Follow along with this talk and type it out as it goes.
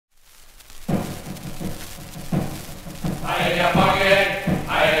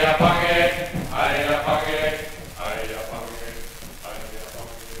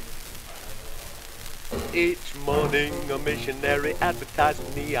Each morning a missionary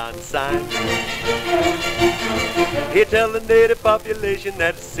advertised neon sign. He tell the native population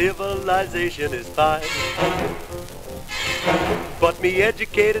that civilization is fine. But me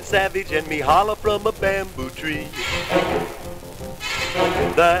educated savage and me holler from a bamboo tree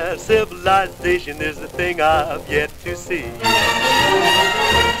that civilization is the thing I've yet to see.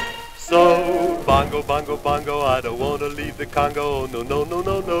 So, bongo, bongo, bongo, I don't want to leave the Congo, no, no, no,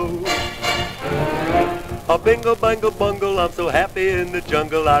 no, no. A bingo, bango, bungle, I'm so happy in the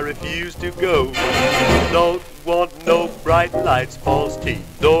jungle, I refuse to go. Don't want no bright lights, false teeth,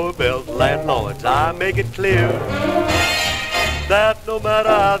 doorbells, landlords, I make it clear that no matter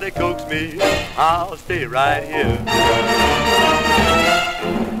how they coax me, I'll stay right here.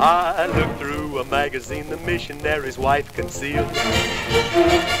 I look through a magazine the missionary's wife concealed.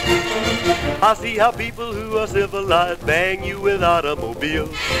 I see how people who are civilized bang you with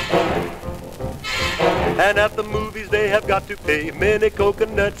automobiles. And at the movies they have got to pay many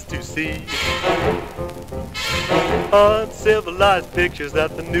coconuts to see uncivilized pictures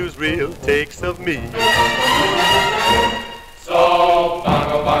that the newsreel takes of me. So,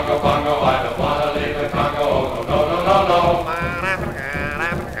 bongo, bongo, bongo, I don't want to leave the Congo, no, no, no, no, no.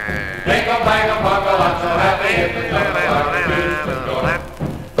 Bingo, bango, bongo, I'm so happy in the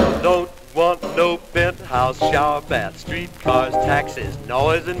jungle. Don't want no penthouse, shower bath, streetcars, taxis,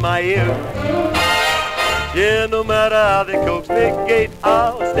 noise in my ear. Yeah, no matter how they coax me gate,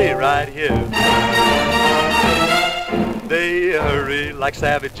 I'll stay right here. They hurry like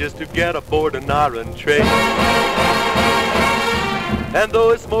savages to get aboard an iron train. And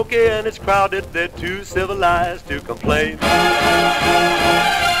though it's smoky and it's crowded, they're too civilized to complain.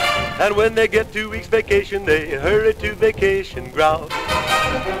 And when they get 2 weeks vacation, they hurry to vacation ground.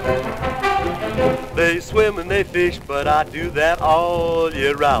 They swim and they fish, but I do that all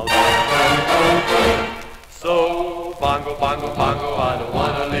year round. So, bongo, bongo, bongo, I don't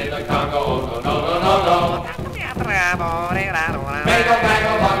want to leave the Congo, no, no, no, no, no. Bingo, bango,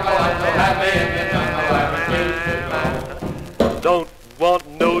 bongo, I'm so happy in the jungle. Don't want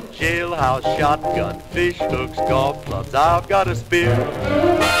no jailhouse, shotgun, fish hooks, golf clubs, I've got a spear.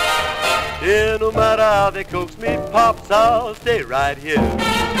 Yeah, no matter how they coax me, pops, I'll stay right here.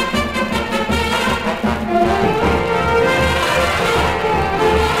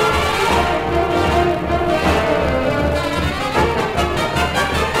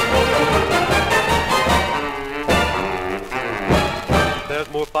 There's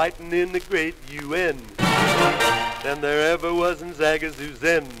more fighting in the great UN than there ever was in Zagazoo's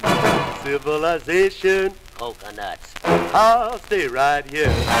End. Civilization, coconuts, I'll stay right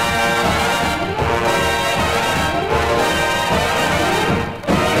here.